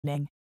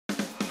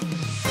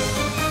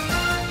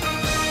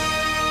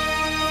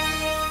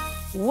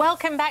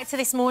Welcome back to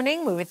This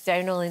Morning. We're with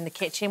Donal in the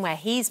kitchen where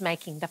he's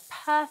making the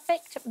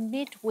perfect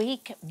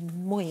midweek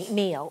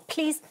meal.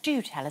 Please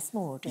do tell us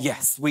more, Donal.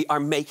 Yes, we are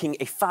making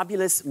a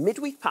fabulous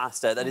midweek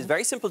pasta that is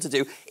very simple to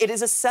do. It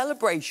is a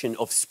celebration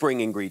of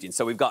spring ingredients.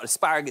 So we've got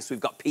asparagus, we've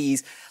got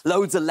peas,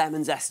 loads of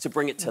lemon zest to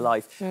bring it to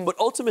life. But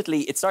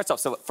ultimately, it starts off,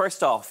 so first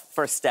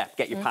step,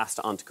 get your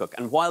pasta on to cook.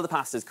 And while the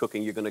pasta is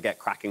cooking, you're going to get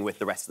cracking with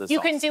the rest of the sauce.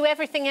 You can do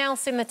everything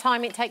else in the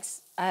time it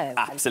takes. Oh,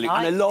 absolutely.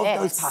 And I love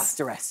those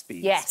pasta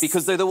recipes. Yes.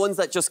 Because they're the ones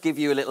that just give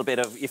you a little bit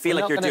of... You feel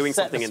like you're doing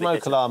something in the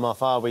kitchen. Smoke alarm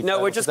off, are we?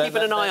 No, we're just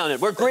keeping an eye on it.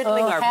 We're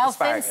griddling our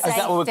asparagus. Is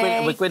that what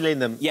we're griddling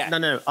them? Yeah.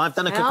 No. I've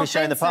done a cooking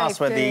show in the past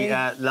where the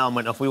alarm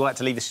went off. We had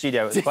to leave the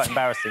studio. It was quite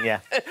embarrassing, yeah.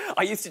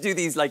 I used to do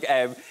these, like,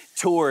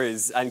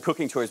 tours and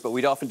cooking tours, but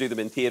we'd often do them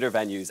in theatre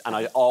venues, and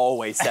I'd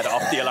always set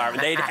off the alarm,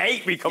 and they'd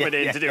hate me coming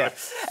in to do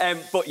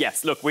it. But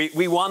yes, look,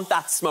 we want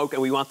that smoke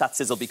and we want that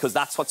sizzle because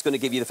that's what's going to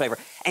give you the flavour.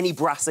 Any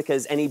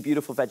brassicas, any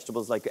beautiful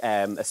vegetables like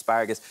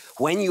asparagus,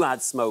 when you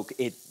add smoke,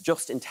 it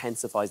just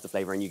intensifies the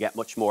flavour and you get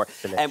much more.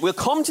 We'll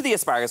come to the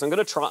asparagus. I'm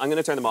going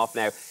to turn them off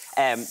now,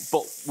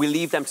 but we'll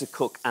leave them to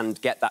cook and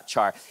get that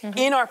char.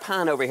 In our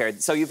pan over here,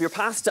 so you have your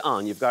pasta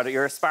on, you've got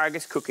your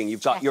asparagus cooking,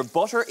 you've got your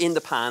butter in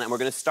the pan, and we're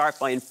going to start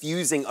by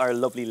infusing our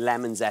lovely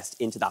lemon zest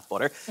into that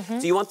butter. So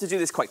you want to do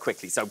this quite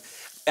quickly. So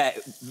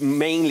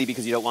mainly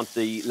because you don't want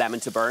the lemon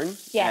to burn.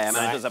 Yes. And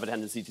it does have a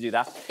tendency to do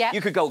that. Yep.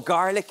 You could go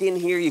garlic in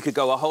here, you could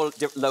go a whole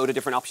load of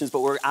different options,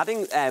 but we're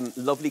adding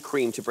lovely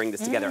cream to bring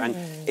this together. And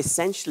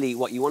essentially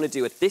what you want to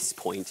do at this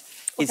point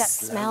is... That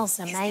smells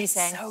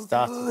amazing. So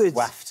good.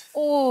 Waft.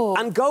 Oh.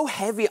 And go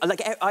heavy.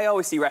 Like, I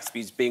always see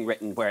recipes being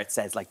written where it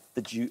says, like,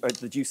 the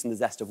juice and the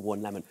zest of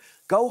 1 lemon.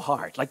 Go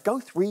hard. Like, go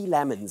 3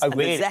 lemons. And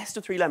the zest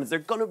of 3 lemons, they're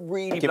going to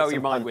really blow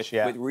your mind with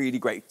really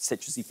great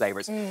citrusy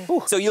flavours.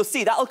 So you'll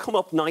see that'll come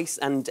up nice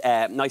and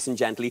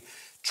gently.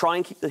 Try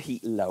and keep the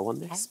heat low on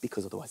this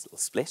because otherwise it'll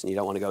split and you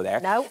don't want to go there.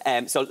 No.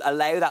 So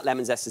allow that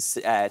lemon zest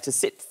to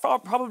sit for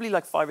probably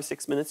like 5 or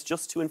 6 minutes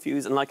just to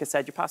infuse. And like I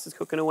said, your pasta's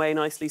cooking away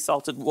nicely,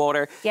 salted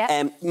water.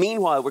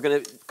 Meanwhile, we're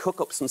going to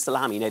cook up some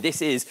salami. Now, this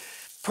is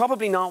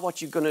probably not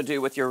what you're going to do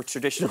with your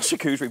traditional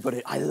charcuterie,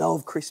 but I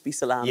love crispy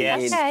salami.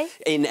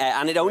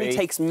 And it only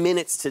takes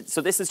minutes to... So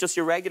this is just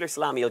your regular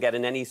salami you'll get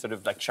in any sort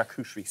of, like,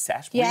 charcuterie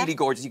set. Really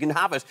gorgeous. You can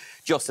have it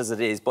just as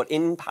it is. But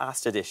in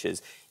pasta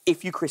dishes,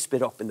 if you crisp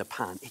it up in the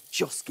pan, it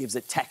just gives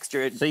it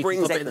texture. It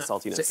brings out the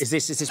saltiness. So is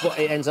this what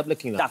it ends up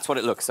looking like? That's what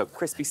it looks. So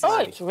crispy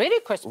salami. Oh, it's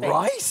really crispy.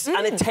 Right?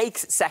 And it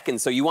takes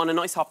seconds. So you want a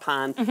nice hot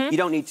pan. You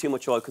don't need too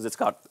much oil because it's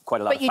got quite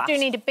a lot of fat. But you do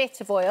need a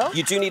bit of oil.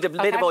 You do need a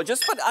bit of oil.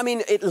 But, I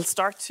mean, it'll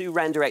start to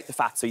render out the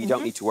fat, so you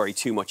don't need to worry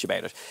too much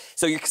about it.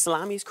 So your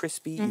salami is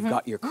crispy. You've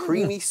got your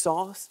creamy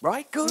sauce.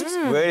 Right? Good.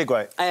 Really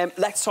great.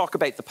 Let's talk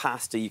about the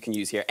pasta you can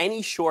use here.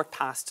 Any short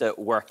pasta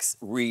works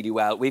really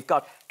well. We've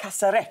got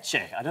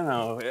casarecce. I don't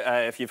know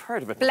if you've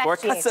heard of it before.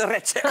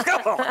 Casarecce.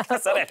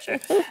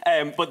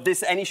 Casarecce.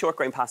 But any short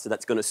grain pasta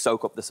that's going to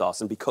soak up the sauce,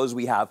 and because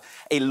we have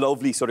a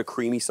lovely sort of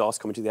creamy sauce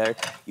coming together,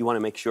 you want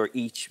to make sure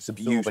each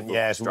beautiful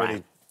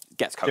strand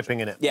gets coated. Dipping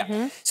in it.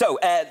 Yeah. So,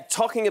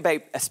 talking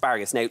about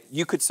asparagus, now,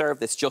 you could serve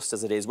this just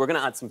as it is. We're going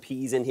to add some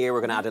peas in here. We're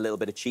going to add a little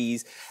bit of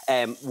cheese.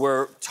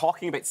 We're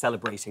talking about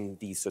celebrating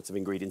these sorts of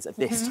ingredients at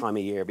this time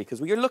of year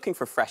because we're looking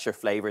for fresher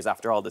flavours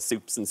after all the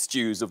soups and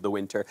stews of the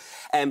winter.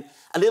 A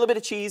little bit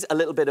of cheese, a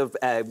little bit of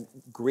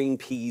green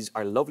peas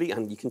are lovely,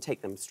 and you can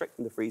take them straight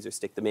from the freezer,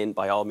 stick them in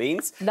by all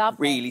means.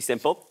 Lovely. Really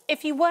simple.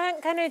 If you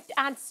weren't going to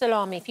add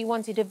salami, if you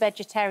wanted a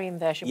vegetarian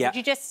version, would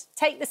you just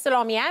take the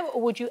salami out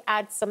or would you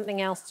add something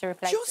else to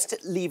replace it? Just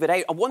leave it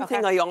out. And one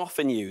thing I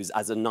often use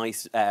as a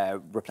nice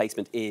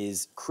replacement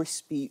is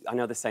crispy, I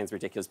know this sounds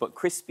ridiculous, but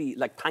crispy,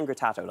 like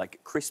pangrattato,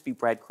 like crispy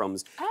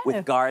breadcrumbs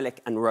with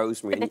garlic and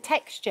rosemary. For the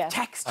texture.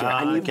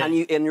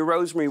 And your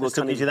rosemary will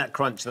kind of... gives you that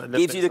crunch.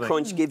 Gives you the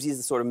crunch, gives you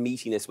the sort of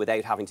meatiness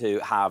without having to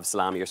have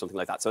salami or something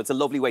like that. So it's a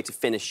lovely way to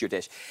finish your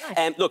dish.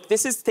 Nice. Look,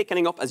 this is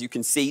thickening up, as you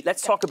can see.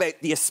 Let's talk about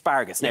the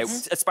asparagus. Now,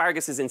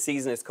 asparagus is in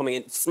season. It's coming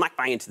in smack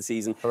bang into the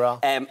season.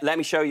 Let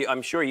me show you.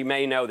 I'm sure you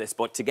may know this,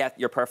 but to get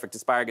your perfect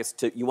asparagus,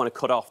 you want to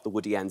cut off the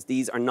woody ends.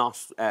 These are not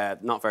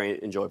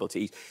very enjoyable to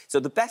eat. So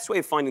the best way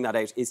of finding that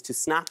out is to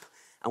snap,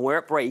 and where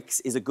it breaks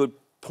is a good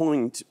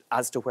point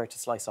as to where to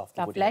slice off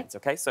the woody ends,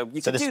 OK? So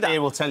you can do that. So the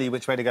spear will tell you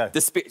which way to go?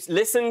 The spear.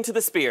 Listen to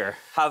the spear.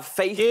 Have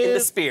faith in the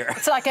spear.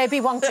 It's like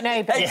Obi-Wan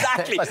Kenobi.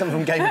 Exactly. It's like something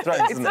from Game of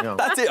Thrones, isn't it?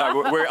 That's it.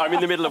 I'm in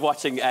the middle of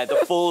watching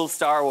the full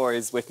Star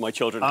Wars with my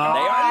children. And they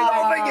are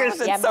loving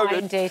it. It's so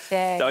good.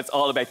 So it's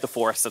all about the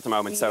Force at the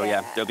moment. So,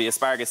 yeah, there'll be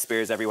asparagus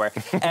spears everywhere.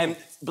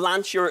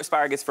 Blanch your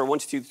asparagus for 1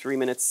 to 3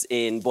 minutes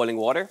in boiling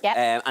water.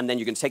 And then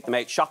you're going to take them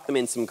out, shock them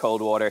in some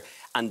cold water,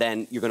 and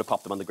then you're going to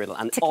pop them on the griddle.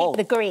 And to keep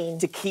the green.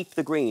 To keep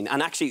the green.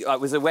 And actually, I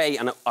was away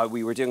and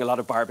we were doing a lot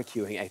of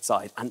barbecuing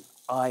outside, and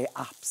I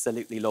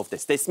absolutely love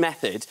this. This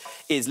method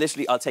is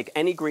literally, I'll take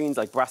any greens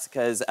like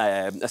brassicas,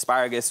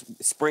 asparagus,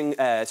 spring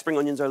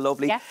onions are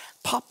lovely,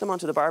 pop them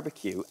onto the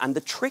barbecue, and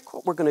the trick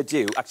what we're going to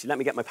do, actually let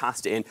me get my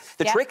pasta in,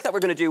 the trick that we're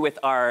going to do with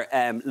our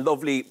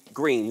lovely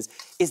greens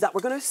is that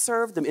we're going to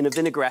serve them in a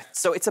vinaigrette.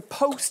 So it's a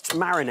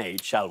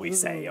post-marinade, shall we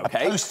say,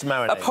 okay? A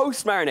post-marinade. A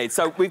post-marinade.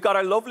 So we've got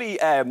our lovely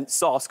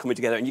sauce coming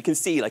together, and you can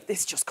see, like,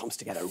 this just comes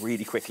together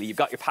really quickly. You've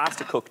got your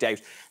pasta cooked out.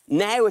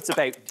 Now it's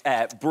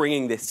about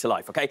bringing this to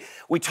life, okay?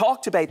 We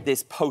talked about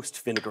this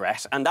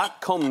post-vinaigrette, and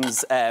that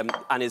comes and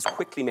is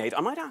quickly made.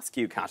 I might ask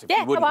you, Kat, if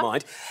you wouldn't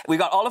mind. We've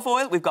got olive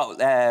oil, we've got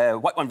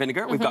white wine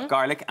vinegar, we've got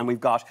garlic, and we've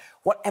got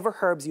whatever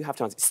herbs you have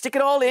to. Stick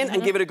it all in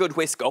and give it a good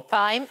whisk up.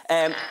 Fine.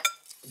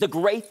 The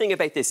great thing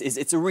about this is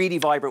it's a really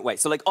vibrant way.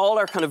 So, like, all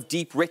our kind of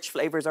deep, rich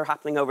flavours are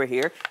happening over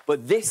here,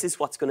 but this is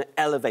what's going to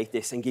elevate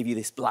this and give you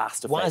this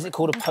blast of flavour. Why is it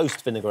called a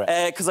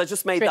post-vinaigrette? Because I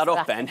just made that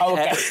up, Ben. Oh,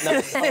 okay. No,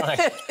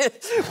 right.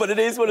 But it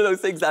is one of those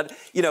things that,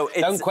 you know...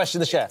 It's, don't question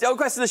the chef. Don't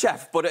question the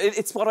chef, but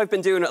it's what I've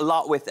been doing a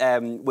lot with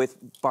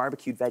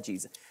barbecued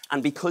veggies.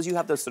 And because you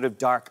have those sort of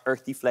dark,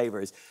 earthy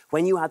flavours,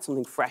 when you add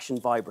something fresh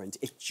and vibrant,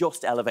 it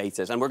just elevates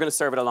it. And we're going to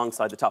serve it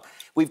alongside the top.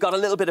 We've got a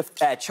little bit of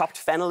chopped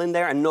fennel in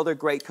there, another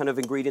great kind of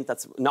ingredient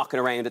that's knocking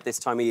around at this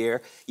time of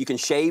year. You can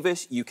shave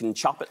it, you can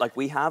chop it like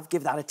we have,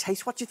 give that a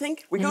taste. What do you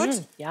think? We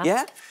good?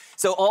 Yeah.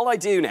 So all I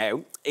do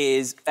now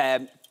is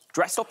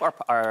dress up our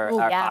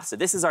pasta.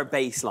 This is our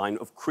baseline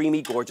of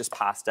creamy, gorgeous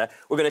pasta.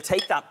 We're going to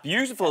take that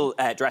beautiful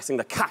dressing.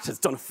 The cat has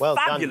done a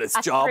fabulous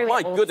job.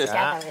 My goodness.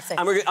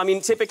 And I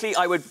mean, typically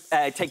I would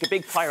take a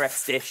big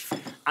Pyrex dish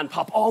and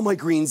pop all my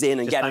greens in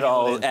and get it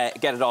all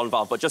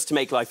involved. But just to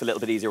make life a little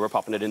bit easier, we're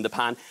popping it in the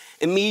pan.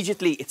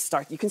 Immediately,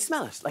 you can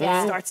smell it. Like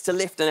it starts to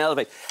lift and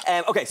elevate.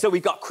 OK, so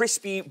we've got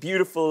crispy,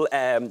 beautiful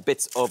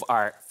bits of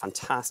our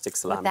fantastic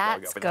salami.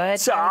 That's good.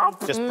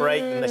 Just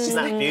break and they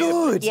snap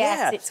beautifully. Good,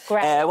 yes, it's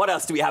great. What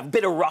else do we have? A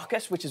bit of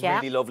rocket, which is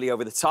really lovely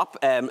over the top.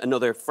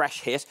 Another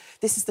fresh hit.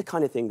 This is the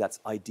kind of thing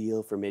that's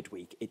ideal for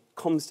midweek. It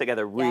comes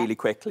together really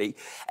quickly.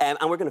 And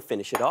we're going to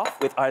finish it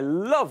off with our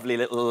lovely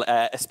little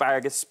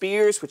asparagus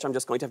spears, which I'm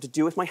just going to have to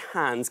do with my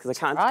hands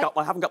because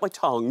I haven't got my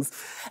tongs.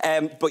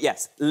 But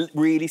yes,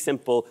 really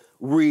simple,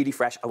 really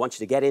fresh. I want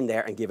you to get in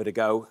there and give it a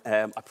go.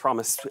 I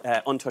promise,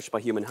 untouched by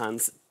human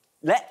hands.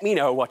 Let me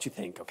know what you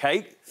think,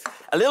 OK?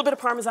 A little bit of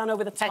Parmesan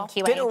over the top. Thank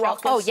you, bit of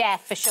rocket. Oh, yeah,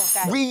 for sure.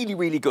 Really,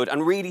 really good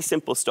and really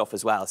simple stuff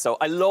as well. So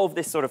I love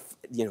this sort of,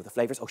 you know, the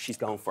flavours. Oh, she's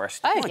going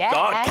first. Oh, my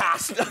God,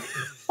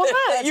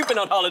 Kat. You've been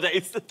on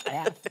holidays.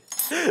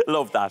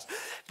 Love that.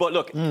 But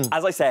look,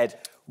 as I said,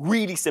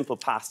 really simple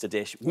pasta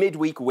dish,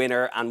 midweek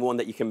winner and one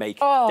that you can make.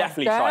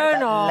 Definitely try it.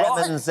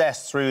 Lemon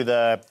zest through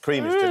the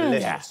cream is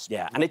delicious.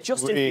 Yeah, and it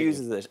just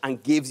infuses it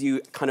and gives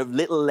you kind of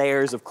little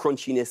layers of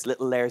crunchiness,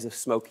 little layers of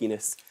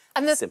smokiness.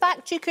 And the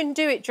fact you can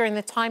do it during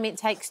the time it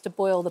takes to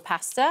boil the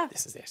pasta...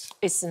 This is it.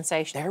 ...is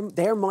sensational.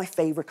 They're my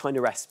favourite kind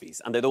of recipes,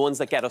 and they're the ones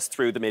that get us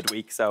through the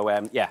midweek. So,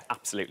 yeah,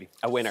 absolutely,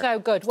 a winner. So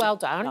good, well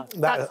done.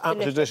 That's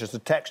absolutely delicious. The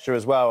texture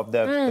as well of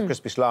the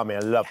crispy salami, I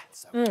love.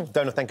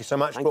 Donal, thank you so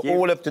much for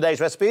all of today's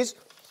recipes.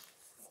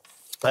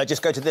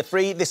 Just go to the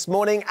free this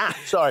morning app.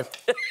 Sorry,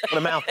 what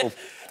a mouthful.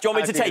 Do you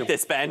want me to take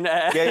this, Ben?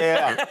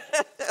 Yeah.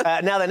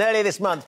 Now then, earlier this month,